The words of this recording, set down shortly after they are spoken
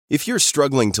If you're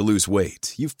struggling to lose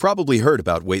weight, you've probably heard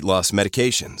about weight loss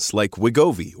medications like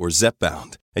Wegovy or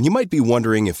Zepbound, and you might be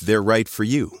wondering if they're right for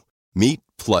you. Meet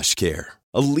PlushCare,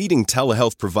 a leading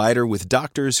telehealth provider with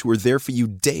doctors who are there for you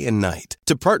day and night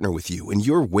to partner with you in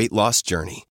your weight loss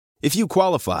journey. If you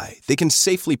qualify, they can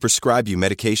safely prescribe you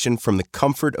medication from the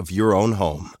comfort of your own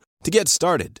home. To get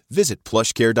started, visit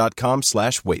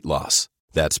plushcare.com/weightloss.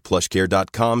 That's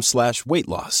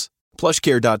plushcare.com/weightloss.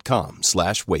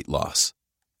 plushcare.com/weightloss.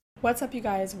 What's up, you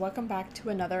guys? Welcome back to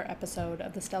another episode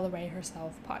of the Stella Ray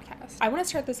Herself podcast. I want to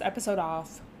start this episode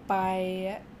off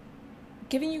by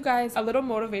giving you guys a little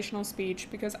motivational speech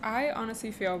because I honestly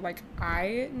feel like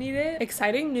I need it.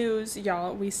 Exciting news,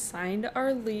 y'all. We signed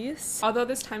our lease. Although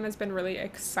this time has been really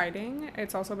exciting,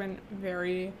 it's also been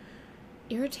very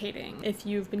irritating. If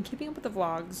you've been keeping up with the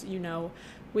vlogs, you know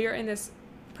we are in this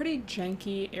pretty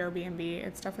janky Airbnb.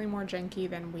 It's definitely more janky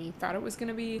than we thought it was going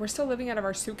to be. We're still living out of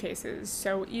our suitcases,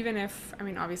 so even if,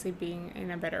 obviously being in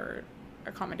a better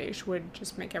accommodation would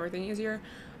just make everything easier,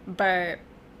 but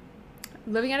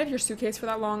living out of your suitcase for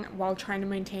that long while trying to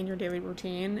maintain your daily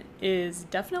routine is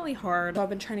definitely hard. So I've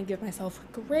been trying to give myself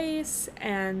grace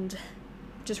and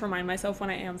just remind myself when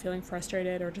I am feeling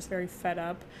frustrated or just very fed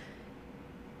up,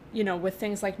 you know, with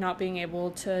things like not being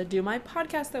able to do my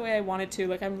podcast the way I wanted to.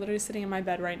 Like, I'm literally sitting in my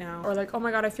bed right now. Or like, oh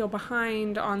my God, I feel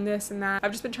behind on this and that.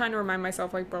 I've just been trying to remind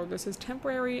myself, like, bro, this is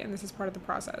temporary and this is part of the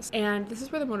process. And this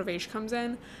is where the motivation comes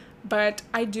in. But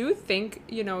I do think,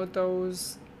 you know,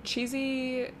 those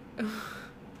cheesy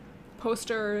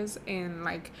posters in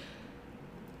like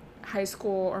high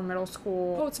school or middle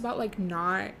school, it's about like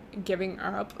not giving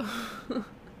up.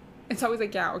 It's always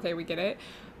like, yeah, okay, we get it.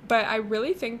 But I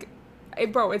really think,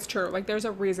 bro, it's true. Like, there's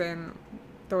a reason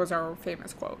those are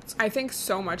famous quotes. I think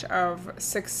so much of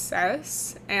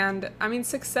success, and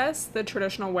success, the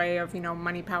traditional way of, you know,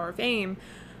 money, power, fame,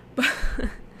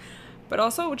 but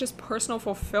also just personal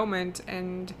fulfillment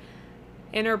and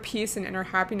inner peace and inner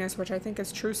happiness, which I think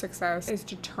is true success, is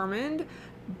determined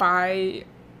by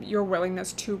your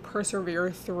willingness to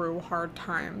persevere through hard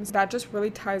times. That just really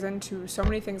ties into so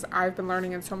many things I've been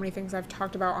learning and so many things I've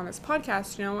talked about on this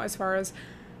podcast, you know, as far as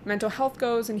mental health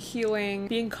goes and healing,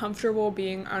 being comfortable,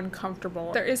 being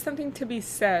uncomfortable. There is something to be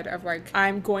said of like,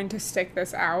 I'm going to stick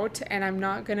this out and I'm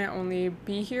not going to only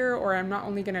be here, or I'm not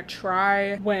only going to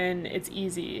try when it's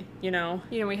easy, you know?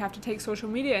 You know, we have to take social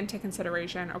media into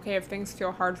consideration. Okay, if things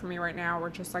feel hard for me right now,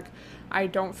 or just like, I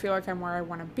don't feel like I'm where I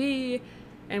want to be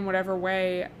in whatever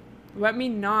way, let me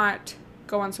not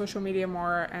go on social media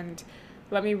more, and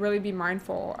let me really be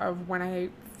mindful of when I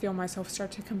feel myself start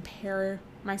to compare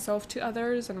myself to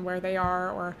others and where they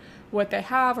are or what they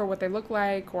have or what they look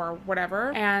like or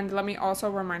whatever. And let me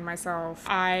also remind myself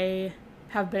I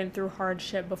have been through hard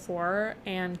shit before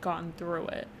and gotten through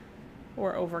it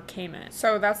or overcame it.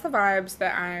 So that's the vibes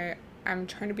that I'm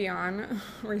trying to be on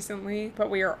recently, but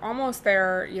we are almost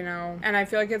there, you know, and I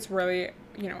feel like it's really,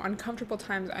 you know, uncomfortable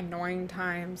times, annoying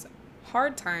times,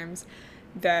 hard times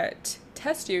that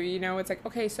test you. You know, it's like,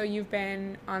 okay, so you've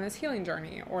been on this healing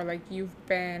journey, or like you've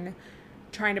been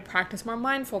trying to practice more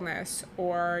mindfulness,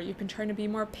 or you've been trying to be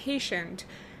more patient.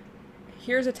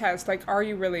 Here's a test, like, are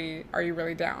you really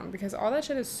down? Because all that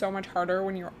shit is so much harder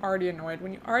when you're already annoyed,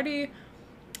 when you already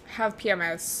have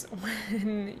PMS,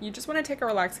 when you just want to take a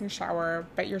relaxing shower,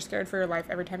 but you're scared for your life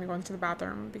every time you go into the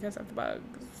bathroom because of the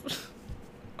bugs.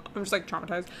 I'm just like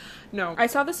traumatized. No. I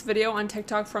saw this video on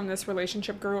TikTok from this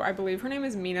relationship guru. I believe her name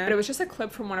is Mina. But it was just a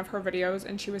clip from one of her videos,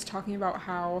 and she was talking about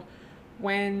how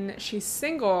when she's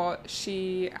single,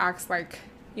 she acts like,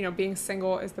 you know, being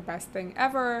single is the best thing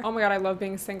ever. Oh my God, I love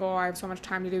being single. I have so much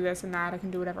time to do this and that. I can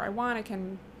do whatever I want. I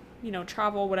can, you know,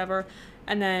 travel, whatever.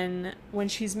 And then when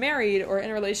she's married or in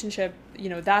a relationship, you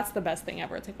know, that's the best thing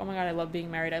ever. It's like, oh my God, I love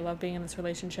being married. I love being in this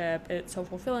relationship. It's so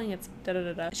fulfilling. It's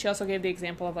da-da-da-da. She also gave the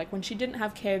example of like when she didn't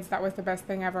have kids, that was the best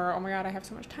thing ever. Oh my God, I have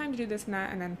so much time to do this and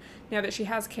that. And then now that she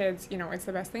has kids, you know, it's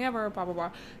the best thing ever, blah, blah,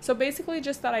 blah. So basically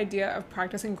just that idea of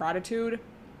practicing gratitude.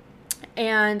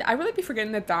 And I really be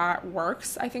forgetting that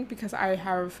works, I think, because I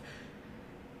have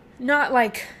not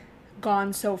like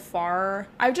gone so far.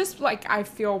 I've just like, I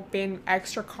feel been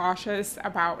extra cautious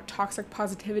about toxic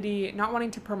positivity, not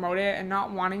wanting to promote it and not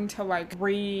wanting to like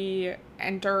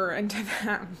re-enter into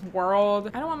that world.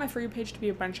 I don't want my For You page to be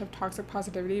a bunch of toxic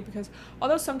positivity, because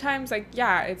although sometimes like,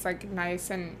 yeah, it's like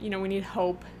nice and, you know, we need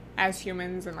hope as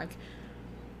humans, and like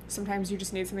sometimes you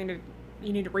just need something to,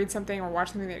 you need to read something or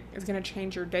watch something that is going to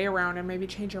change your day around and maybe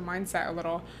change your mindset a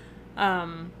little.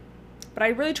 But I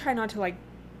really try not to like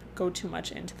go too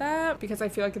much into that, because I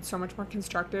feel like it's so much more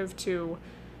constructive to,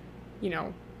 you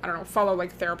know, I don't know, follow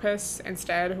like therapists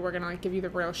instead, who are gonna like give you the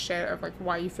real shit of like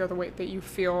why you feel the way that you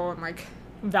feel and like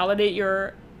validate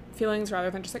your feelings, rather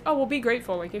than just like, oh, well, be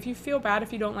grateful. Like, if you feel bad,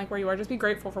 if you don't like where you are, just be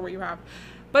grateful for what you have.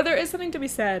 But there is something to be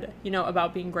said, you know,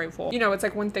 about being grateful. You know, it's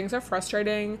like when things are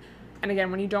frustrating, and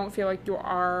again, when you don't feel like you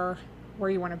are where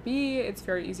you want to be, it's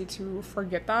very easy to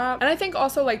forget that. And I think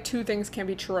also like two things can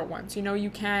be true at once. You know, you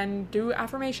can do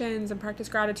affirmations and practice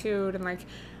gratitude and like,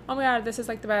 oh my God, this is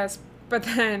like the best, but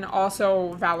then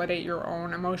also validate your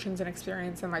own emotions and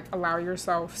experience and like allow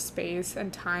yourself space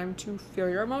and time to feel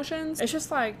your emotions. It's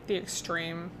just like the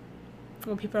extreme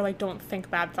when people are like, don't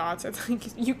think bad thoughts. It's like,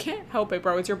 you can't help it,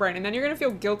 bro. It's your brain. And then you're gonna feel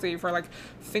guilty for like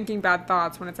thinking bad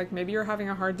thoughts when it's like, maybe you're having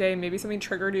a hard day, maybe something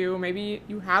triggered you, maybe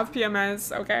you have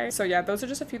PMS. Okay, so yeah, those are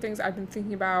just a few things I've been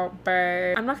thinking about,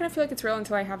 but I'm not gonna feel like it's real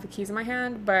until I have the keys in my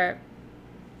hand, but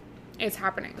it's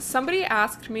happening. Somebody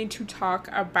asked me to talk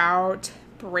about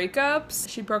breakups.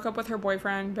 She broke up with her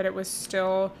boyfriend, but it's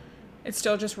still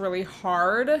just really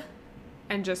hard,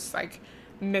 and just like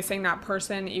missing that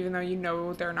person, even though you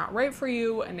know they're not right for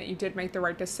you and that you did make the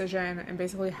right decision. And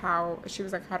basically how she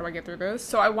was like, how do I get through this?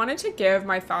 So I wanted to give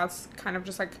my thoughts kind of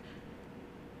just like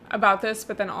about this,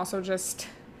 but then also just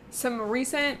some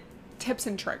recent tips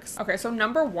and tricks. Okay, so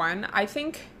number one, I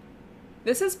think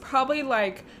this is probably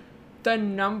like the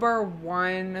number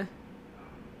one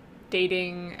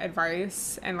dating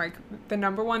advice and like the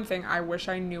number one thing I wish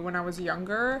I knew when I was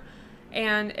younger.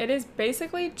 And it is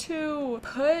basically to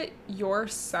put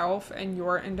yourself and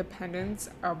your independence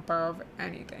above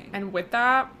anything. And with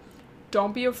that,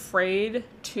 don't be afraid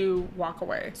to walk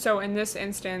away. So in this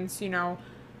instance, you know,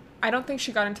 I don't think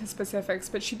she got into specifics,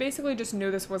 but she basically just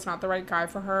knew this was not the right guy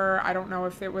for her. I don't know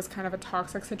if it was kind of a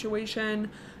toxic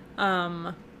situation.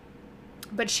 But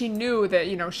she knew that,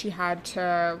 you know, she had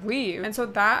to leave. And so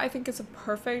that, I think, is a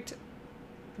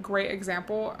great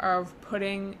example of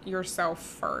putting yourself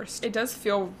first. It does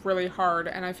feel really hard,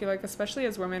 and I feel like especially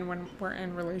as women when we're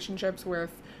in relationships with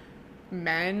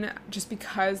men, just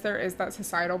because there is that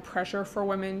societal pressure for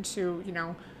women to, you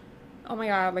know, oh my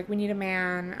God, like we need a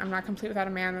man, I'm not complete without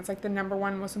a man, that's like the number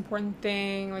one most important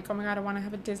thing, like oh my God, I want to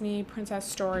have a Disney princess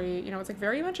story, you know, it's like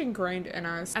very much ingrained in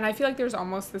us. And I feel like there's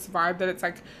almost this vibe that it's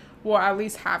like, well, at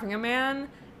least having a man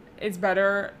is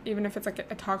better, even if it's like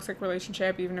a toxic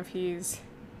relationship, even if he's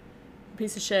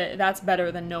piece of shit, that's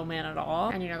better than no man at all.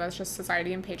 And you know, that's just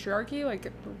society and patriarchy.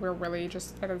 Like we're really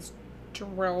just, that is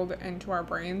drilled into our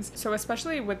brains. So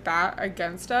especially with that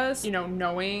against us, you know,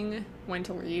 knowing when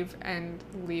to leave and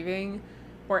leaving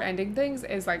or ending things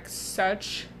is like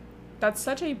that's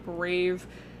such a brave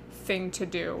thing to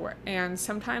do. And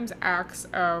sometimes acts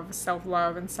of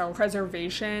self-love and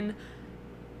self-preservation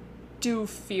do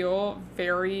feel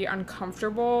very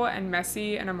uncomfortable and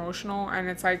messy and emotional. And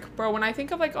it's like, bro, when I think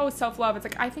of like, oh, self-love, it's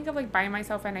like I think of like buying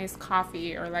myself a nice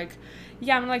coffee, or like,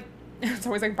 yeah, I'm like, it's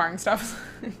always like buying stuff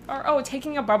or oh,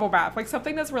 taking a bubble bath, like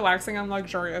something that's relaxing and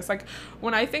luxurious. Like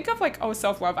when I think of like, oh,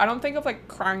 self-love, I don't think of like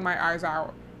crying my eyes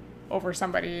out over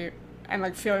somebody and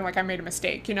like feeling like I made a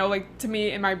mistake, you know, like to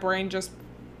me in my brain, just,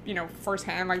 you know,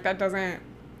 firsthand, like that doesn't,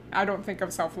 I don't think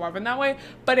of self-love in that way,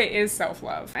 but it is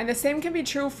self-love. And the same can be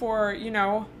true for, you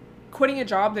know, quitting a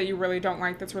job that you really don't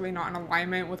like, that's really not in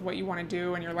alignment with what you want to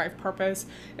do and your life purpose.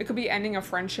 It could be ending a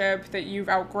friendship that you've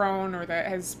outgrown or that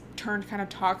has turned kind of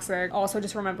toxic. Also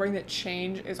just remembering that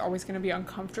change is always going to be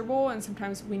uncomfortable, and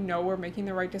sometimes we know we're making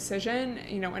the right decision,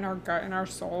 you know, in our gut and our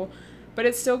soul, but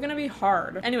it's still going to be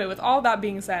hard. Anyway, with all that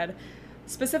being said,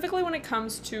 specifically when it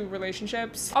comes to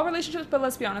relationships, all relationships, but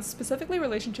let's be honest, specifically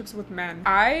relationships with men,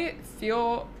 I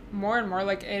feel more and more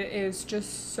like it is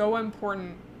just so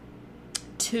important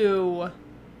to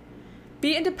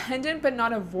be independent but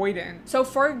not avoidant. So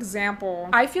for example,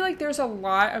 I feel like there's a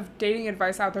lot of dating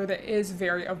advice out there that is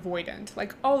very avoidant.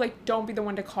 Like, oh, like don't be the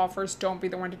one to call first, don't be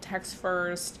the one to text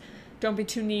first, don't be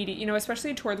too needy, you know,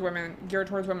 especially towards women, geared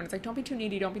towards women. It's like, don't be too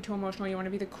needy, don't be too emotional, you want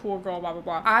to be the cool girl, blah, blah,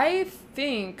 blah. I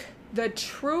think the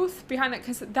truth behind that,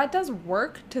 because that does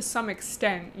work to some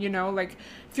extent, you know, like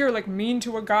if you're like mean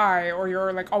to a guy or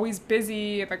you're like always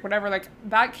busy, like whatever, like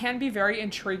that can be very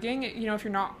intriguing, you know, if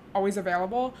you're not always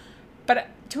available. But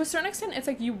to a certain extent, it's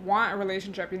like you want a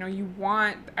relationship, you know, you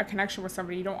want a connection with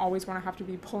somebody. You don't always want to have to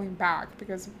be pulling back,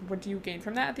 because what do you gain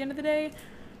from that at the end of the day?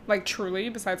 Like truly,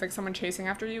 besides like someone chasing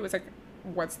after you, it's like,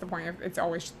 what's the point of, it's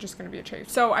always just going to be a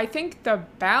chase. So I think the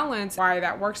balance, why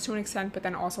that works to an extent, but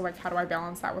then also like how do I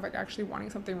balance that with like actually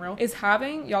wanting something real, is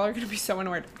having, y'all are going to be so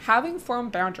annoyed, having firm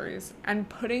boundaries and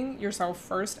putting yourself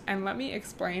first. And let me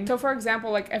explain. So for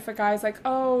example, like if a guy's like,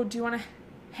 oh, do you want to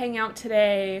hang out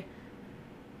today?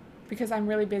 because I'm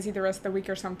really busy the rest of the week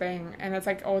or something, and it's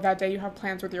like, oh, that day you have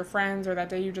plans with your friends, or that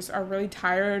day you just are really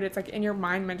tired. It's like in your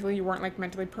mind mentally you weren't like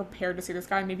mentally prepared to see this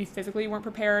guy. Maybe physically you weren't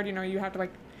prepared, you know, you have to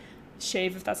like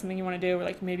shave if that's something you want to do, or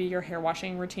like maybe your hair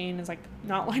washing routine is like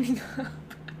not lining up.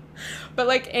 But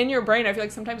like in your brain, I feel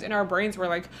like sometimes in our brains we're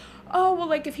like, oh, well,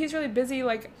 like if he's really busy,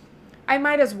 like I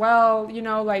might as well, you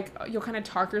know, like you'll kind of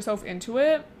talk yourself into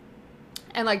it.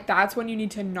 And like that's when you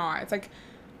need to not. It's like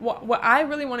what I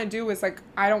really want to do is like,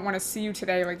 I don't want to see you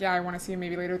today, like yeah, I want to see you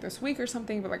maybe later this week or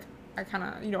something, but like I kind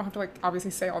of, you don't have to like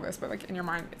obviously say all this, but like in your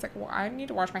mind it's like, well, I need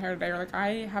to wash my hair today, or like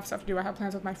I have stuff to do, I have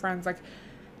plans with my friends. Like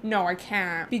no, I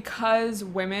can't, because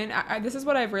women, this is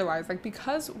what I've realized, like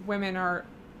because women are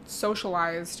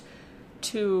socialized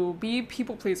to be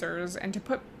people pleasers and to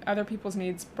put other people's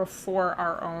needs before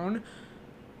our own,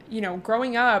 you know,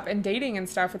 growing up and dating and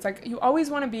stuff, it's like you always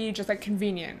want to be just like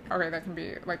convenient. Okay, that can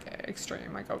be like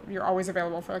extreme, like you're always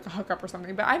available for like a hookup or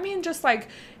something, but I mean just like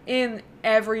in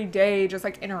everyday just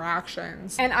like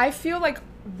interactions. And I feel like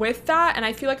with that, and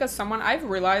I feel like as someone, I've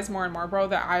realized more and more, bro,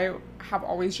 that I have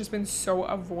always just been so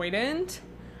avoidant.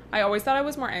 I always thought I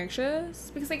was more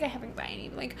anxious because like I have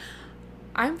anxiety, like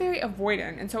I'm very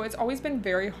avoidant, and so it's always been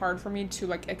very hard for me to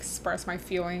like express my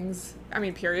feelings, I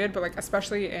mean period, but like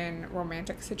especially in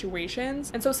romantic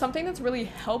situations. And so something that's really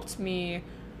helped me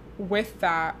with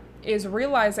that is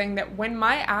realizing that when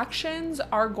my actions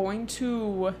are going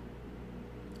to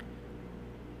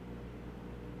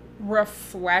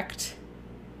reflect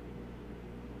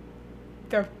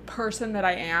the person that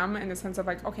I am, in the sense of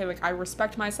like, okay, like I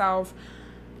respect myself,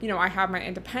 you know, I have my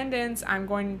independence, I'm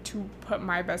going to put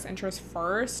my best interest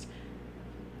first.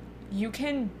 You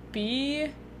can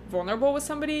be vulnerable with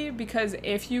somebody, because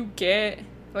if you get,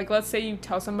 like, let's say you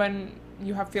tell someone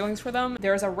you have feelings for them,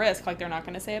 there's a risk, like, they're not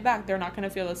going to say it back, they're not going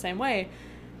to feel the same way.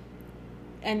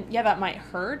 And yeah, that might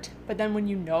hurt, but then when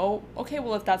you know, okay,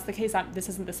 well, if that's the case, this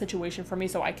isn't the situation for me,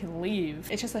 so I can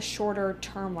leave. It's just a shorter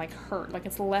term, like, hurt. Like,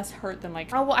 it's less hurt than, like,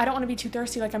 oh, well, I don't want to be too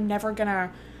thirsty, like, I'm never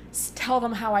gonna tell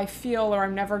them how I feel, or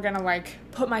I'm never gonna like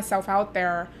put myself out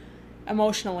there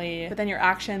emotionally, but then your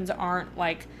actions aren't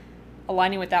like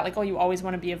aligning with that. Like, oh, you always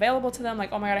want to be available to them,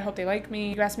 like, oh my god, I hope they like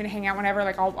me, you ask me to hang out whenever,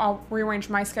 like I'll rearrange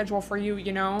my schedule for you,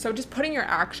 you know. So just putting your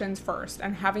actions first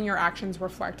and having your actions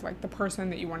reflect like the person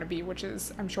that you want to be, which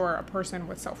is, I'm sure, a person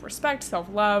with self-respect,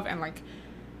 self-love, and like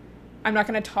I'm not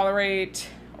going to tolerate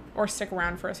or stick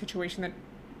around for a situation that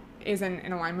isn't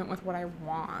in alignment with what I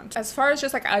want. As far as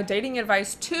just like a dating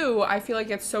advice too, I feel like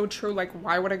it's so true. Like,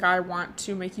 why would a guy want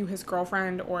to make you his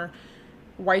girlfriend or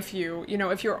wife you, you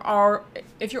know, if you're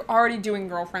already doing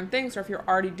girlfriend things, or if you're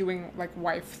already doing like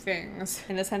wife things,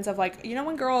 in the sense of like, you know,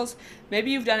 when girls, maybe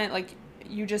you've done it, like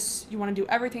you want to do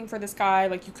everything for this guy,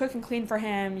 like you cook and clean for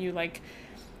him, you like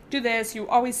do this, you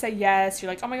always say yes,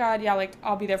 you're like, oh my god, yeah, like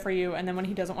I'll be there for you, and then when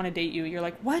he doesn't want to date you, you're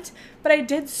like, what? But I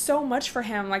did so much for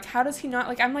him, like how does he not,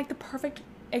 like I'm like the perfect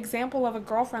example of a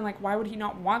girlfriend, like why would he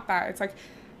not want that? It's like,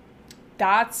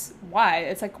 that's why,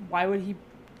 it's like, why would he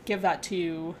give that to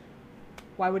you?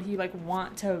 Why would he like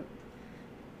want to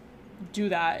do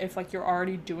that if like you're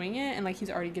already doing it and like he's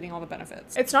already getting all the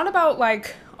benefits? It's not about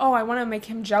like, oh, I want to make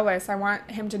him jealous, I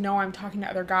want him to know I'm talking to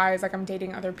other guys, like I'm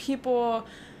dating other people,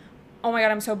 oh my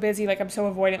god, I'm so busy, like I'm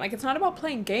so avoidant. Like, it's not about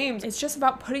playing games, it's just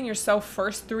about putting yourself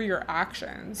first through your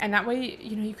actions. And that way,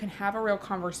 you know, you can have a real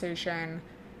conversation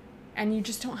and you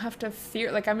just don't have to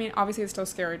fear, like, I mean, obviously it's still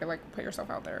scary to like put yourself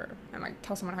out there and like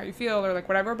tell someone how you feel or like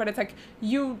whatever, but it's like,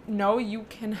 you know, you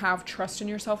can have trust in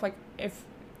yourself. Like, if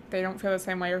they don't feel the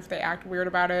same way, or if they act weird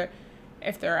about it,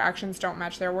 if their actions don't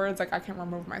match their words, like I can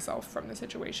remove myself from the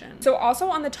situation. So also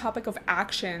on the topic of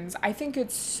actions, I think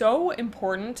it's so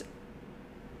important,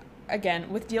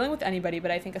 again, with dealing with anybody,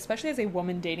 but I think especially as a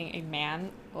woman dating a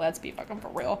man, let's be fucking for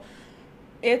real,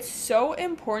 it's so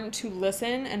important to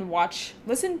listen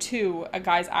to a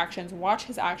guy's actions, watch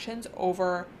his actions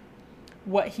over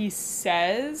what he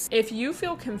says. If you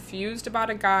feel confused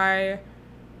about a guy,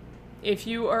 if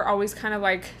you are always kind of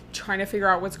like trying to figure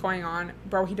out what's going on,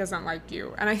 bro, he doesn't like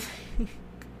you. And I think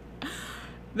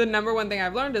the number one thing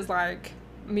I've learned is like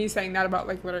me saying that about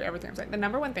like literally everything I'm saying. The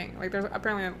number one thing, like there's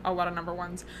apparently a lot of number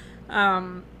ones.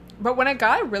 But when a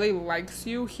guy really likes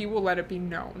you, he will let it be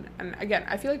known. And again,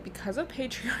 I feel like because of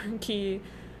patriarchy,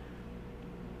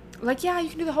 like, yeah, you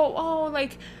can do the whole, oh,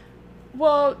 like,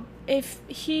 well, if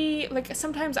he, like,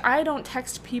 sometimes I don't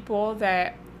text people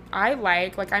that I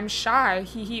like I'm shy,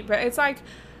 but it's like,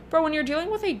 bro, when you're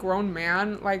dealing with a grown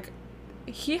man, like,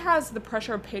 he has the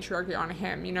pressure of patriarchy on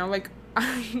him, you know, like,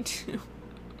 I do,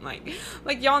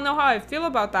 like, y'all know how I feel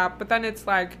about that, but then it's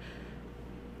like,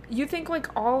 you think like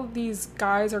all these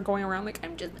guys are going around like,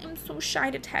 I'm so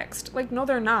shy to text. Like, no,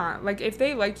 they're not. Like, if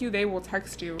they like you, they will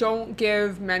text you. Don't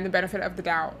give men the benefit of the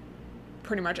doubt,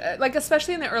 pretty much. Like,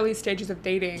 especially in the early stages of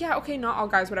dating. Yeah, okay, not all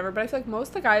guys, whatever, but I feel like most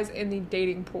of the guys in the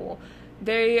dating pool,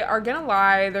 they are gonna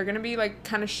lie. They're gonna be like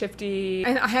kind of shifty.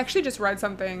 And I actually just read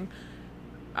something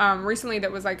recently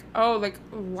that was like, oh, like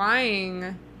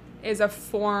lying is a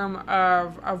form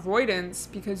of avoidance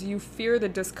because you fear the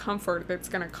discomfort that's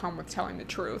going to come with telling the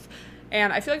truth.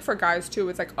 And I feel like for guys too,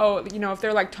 it's like, oh, you know, if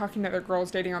they're like talking to other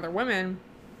girls dating other women,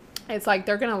 it's like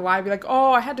they're going to lie, be like,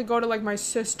 oh, I had to go to like my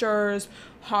sister's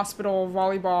hospital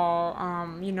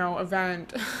volleyball, you know,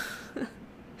 event.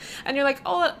 And you're like,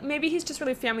 oh, maybe he's just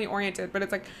really family oriented. But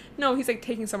it's like, no, he's like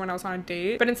taking someone else on a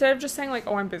date. But instead of just saying like,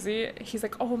 oh, I'm busy, he's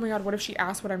like, oh my God, what if she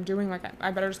asks what I'm doing? Like,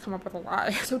 I better just come up with a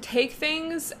lie. So take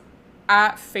things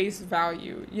at face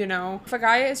value, you know? If a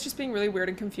guy is just being really weird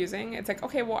and confusing, it's like,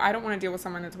 okay, well, I don't want to deal with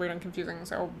someone that's weird and confusing,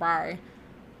 so bye.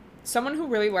 Someone who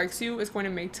really likes you is going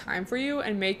to make time for you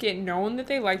and make it known that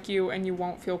they like you, and you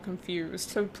won't feel confused.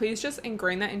 So please just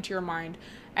ingrain that into your mind.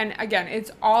 And again,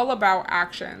 it's all about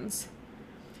actions.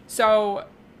 So,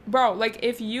 bro, like,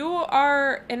 if you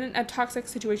are in a toxic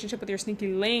situationship with your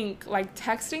sneaky link, like,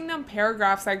 texting them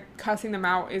paragraphs, like, cussing them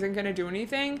out isn't gonna do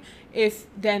anything if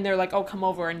then they're like, oh, come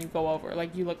over, and you go over.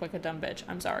 Like, you look like a dumb bitch.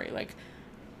 I'm sorry. Like,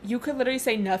 you could literally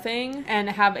say nothing and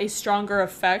have a stronger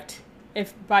effect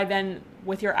if by then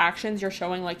with your actions you're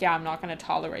showing, like, yeah, I'm not gonna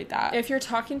tolerate that. If you're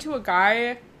talking to a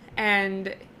guy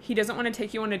and he doesn't want to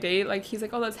take you on a date, like, he's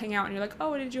like, oh, let's hang out, and you're like,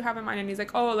 oh, what did you have in mind? And he's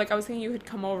like, oh, like, I was thinking you could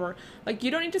come over. Like, you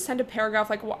don't need to send a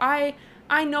paragraph like, well, I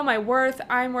know my worth,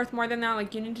 I'm worth more than that,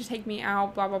 like, you need to take me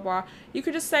out, blah blah blah. You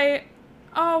could just say,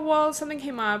 oh, well, something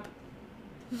came up.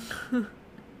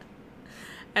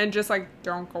 And just like,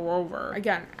 don't go over.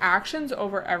 Again, actions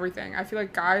over everything. I feel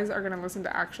like guys are gonna listen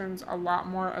to actions a lot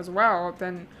more as well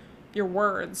than your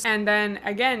words. And then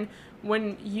again,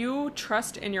 when you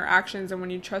trust in your actions and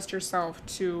when you trust yourself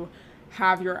to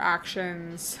have your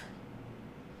actions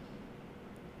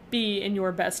be in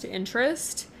your best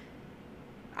interest,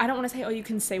 I don't want to say, oh, you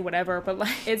can say whatever, but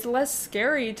like, it's less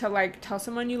scary to like tell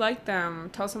someone you like them,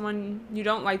 tell someone you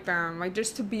don't like them, like,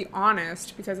 just to be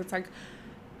honest, because it's like,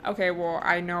 okay, well,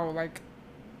 I know, like,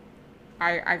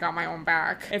 I got my own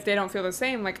back. If they don't feel the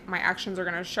same, like, my actions are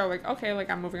gonna show, like, okay, like,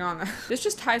 I'm moving on. This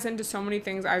just ties into so many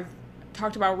things I've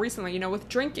talked about recently, you know, with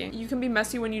drinking. You can be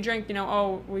messy when you drink, you know,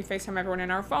 oh, we FaceTime everyone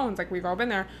in our phones, like, we've all been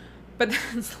there. But then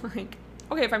it's like,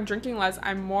 okay, if I'm drinking less,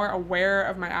 I'm more aware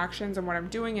of my actions and what I'm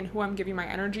doing and who I'm giving my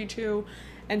energy to.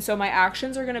 And so my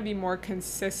actions are gonna be more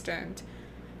consistent.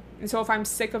 And so if I'm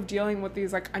sick of dealing with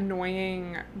these, like,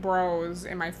 annoying bros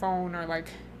in my phone, or like,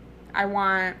 I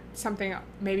want something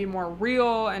maybe more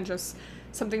real and just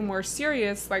something more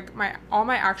serious, like, all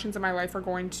my actions in my life are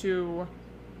going to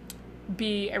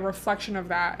be a reflection of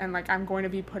that, and like, I'm going to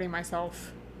be putting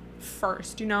myself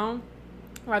first, you know,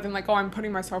 rather than like, oh, I'm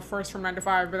putting myself first from 9 to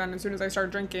 5, but then as soon as I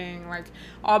start drinking, like,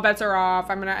 all bets are off.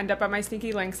 I'm gonna end up at my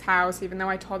sneaky link's house, even though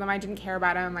I told him I didn't care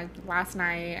about him, like, last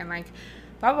night, and like,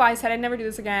 blah blah blah, I said I'd never do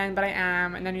this again, but I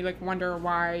am. And then you like wonder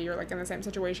why you're like in the same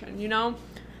situation, you know.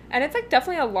 And it's like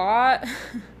definitely a lot.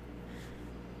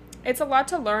 It's a lot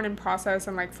to learn and process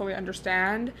and like fully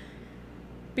understand,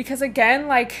 because again,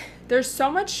 like, there's so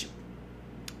much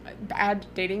bad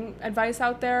dating advice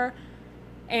out there,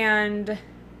 and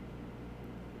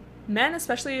men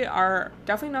especially are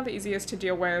definitely not the easiest to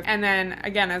deal with. And then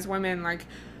again, as women, like,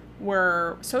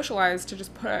 we're socialized to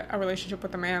just put a relationship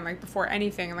with a man like before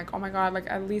anything, and like, oh my God, like,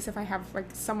 at least if I have like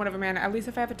somewhat of a man, at least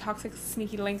if I have a toxic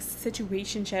sneaky link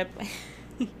situationship.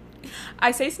 I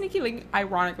say sneaky link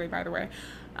ironically, by the way.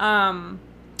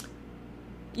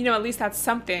 You know, at least that's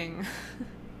something.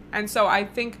 And so I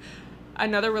think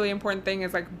another really important thing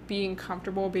is like being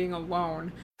comfortable being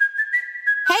alone.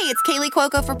 Hey, it's Kaylee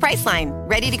Cuoco for Priceline.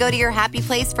 Ready to go to your happy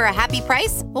place for a happy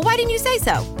price? Well, why didn't you say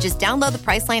so? Just download the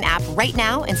Priceline app right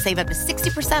now and save up to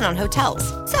 60% on hotels.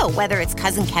 So whether it's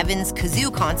Cousin Kevin's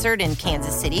Kazoo Concert in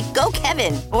Kansas City, go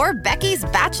Kevin, or Becky's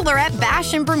Bachelorette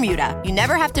Bash in Bermuda, you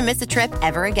never have to miss a trip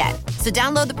ever again. So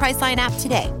download the Priceline app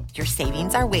today. Your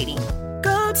savings are waiting.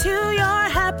 Go to your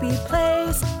happy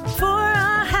place for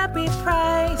a happy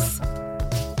price.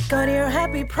 Go to your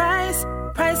happy price,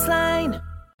 Priceline.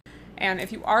 And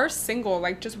if you are single,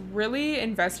 like, just really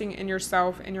investing in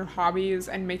yourself, in your hobbies,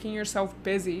 and making yourself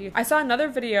busy. I saw another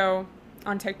video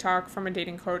on TikTok from a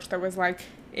dating coach that was like,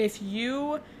 if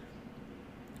you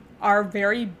are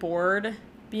very bored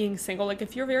being single, like,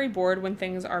 if you're very bored when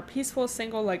things are peaceful,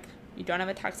 single, like, you don't have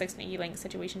a toxic sneaky link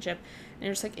situationship, and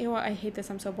you're just like, ew, I hate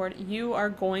this, I'm so bored, you are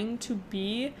going to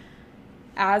be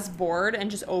as bored and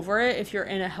just over it if you're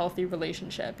in a healthy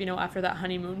relationship, you know, after that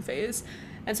honeymoon phase.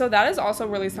 And so that is also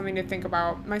really something to think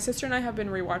about. My sister and I have been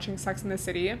rewatching Sex and the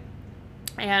City,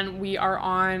 and we are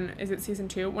on, is it season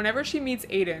 2? Whenever she meets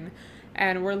Aiden,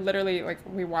 and we're literally, like,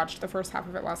 we watched the first half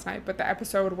of it last night, but the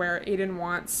episode where Aiden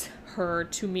wants her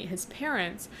to meet his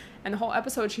parents, and the whole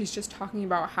episode she's just talking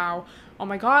about how, oh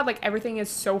my god, like, everything is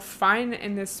so fine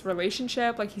in this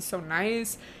relationship, like, he's so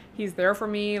nice, he's there for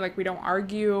me, like, we don't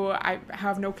argue, I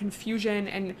have no confusion.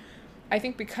 And I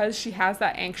think because she has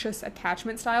that anxious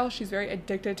attachment style, she's very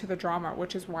addicted to the drama,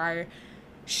 which is why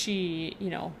she, you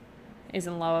know, is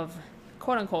in love,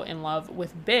 quote unquote in love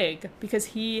with Big, because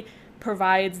he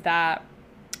provides that,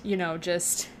 you know,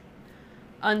 just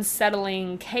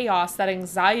unsettling chaos, that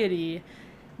anxiety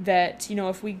that, you know,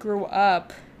 if we grew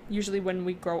up, usually when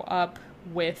we grow up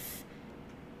with,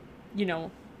 you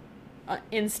know,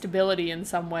 instability in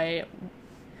some way,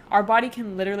 our body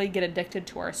can literally get addicted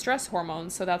to our stress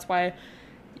hormones. So that's why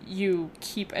you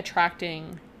keep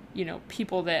attracting, you know,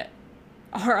 people that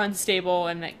are unstable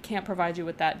and that can't provide you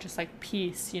with that just like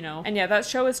peace, you know. And yeah, that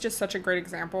show is just such a great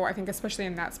example, I think, especially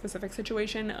in that specific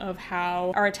situation, of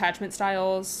how our attachment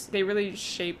styles, they really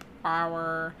shape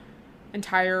our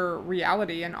entire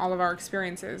reality and all of our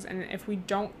experiences. And if we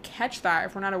don't catch that,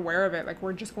 if we're not aware of it, like,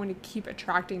 we're just going to keep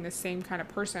attracting the same kind of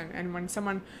person. And when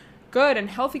someone good and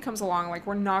healthy comes along, like,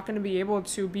 we're not going to be able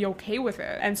to be okay with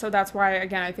it. And so that's why,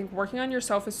 again, I think working on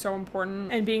yourself is so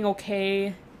important, and being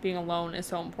okay being alone is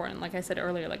so important. Like I said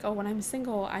earlier, like, oh, when I'm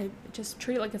single, I just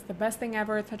treat it like it's the best thing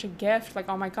ever. It's such a gift. Like,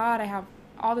 oh my god, I have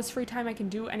all this free time, I can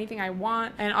do anything I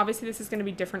want. And obviously this is going to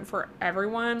be different for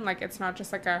everyone. Like, it's not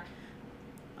just like a,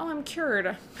 oh, I'm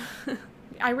cured.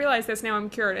 I realize this now, I'm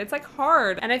cured. It's like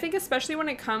hard. And I think especially when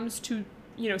it comes to,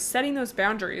 you know, setting those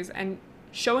boundaries and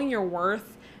showing your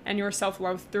worth and your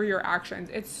self-love through your actions,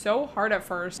 it's so hard at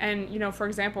first. And, you know, for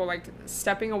example, like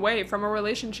stepping away from a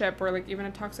relationship, or like even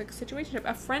a toxic situationship,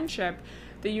 a friendship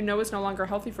that you know is no longer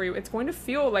healthy for you, it's going to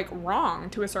feel like wrong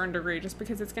to a certain degree, just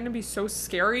because it's going to be so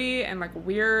scary and like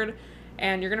weird,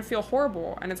 and you're going to feel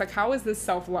horrible. And it's like, how is this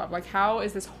self-love? Like, how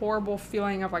is this horrible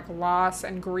feeling of like loss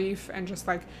and grief and just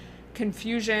like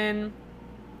confusion,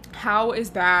 how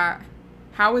is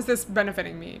this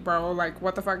benefiting me, bro? Like,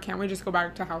 what the fuck? Can't we just go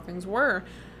back to how things were?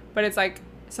 But it's like,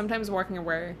 sometimes walking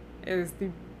away is the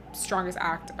strongest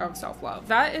act of self-love.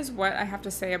 That is what I have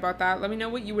to say about that. Let me know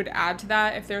what you would add to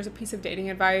that. If there's a piece of dating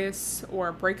advice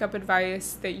or breakup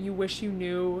advice that you wish you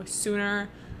knew sooner,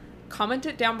 comment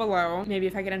it down below. Maybe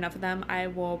if I get enough of them, I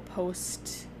will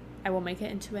make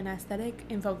it into an aesthetic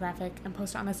infographic and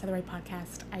post it on the Set the Right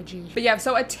Podcast IG. But yeah,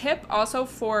 so a tip also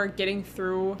for getting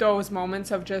through those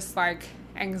moments of just like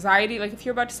anxiety, like if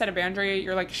you're about to set a boundary,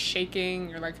 you're like shaking,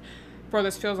 you're like, bro,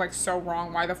 this feels like so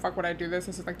wrong. Why the fuck would I do this?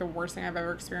 This is like the worst thing I've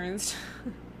ever experienced.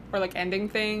 Or like ending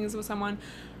things with someone.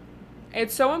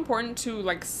 It's so important to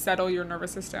like settle your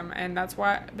nervous system. And that's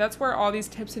where all these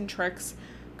tips and tricks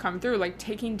come through. Like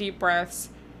taking deep breaths,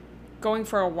 going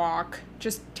for a walk,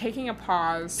 just taking a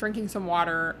pause, drinking some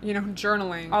water, you know,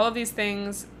 journaling. All of these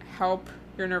things help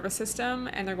your nervous system,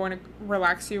 and they're going to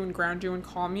relax you and ground you and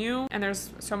calm you. And there's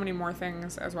so many more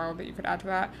things as well that you could add to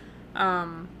that.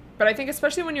 But I think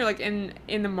especially when you're like in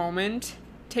the moment,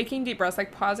 taking deep breaths,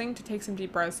 like pausing to take some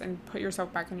deep breaths and put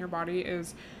yourself back in your body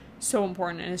is so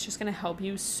important. And it's just going to help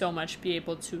you so much be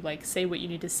able to like say what you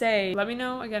need to say. Let me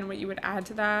know again what you would add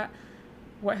to that.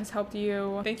 What has helped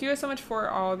you. Thank you guys so much for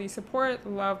all the support,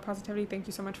 love, positivity. Thank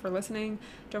you so much for listening.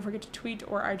 Don't forget to tweet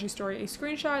or IG story a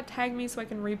screenshot, tag me so I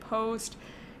can repost,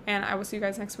 and I will see you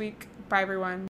guys next week. Bye everyone.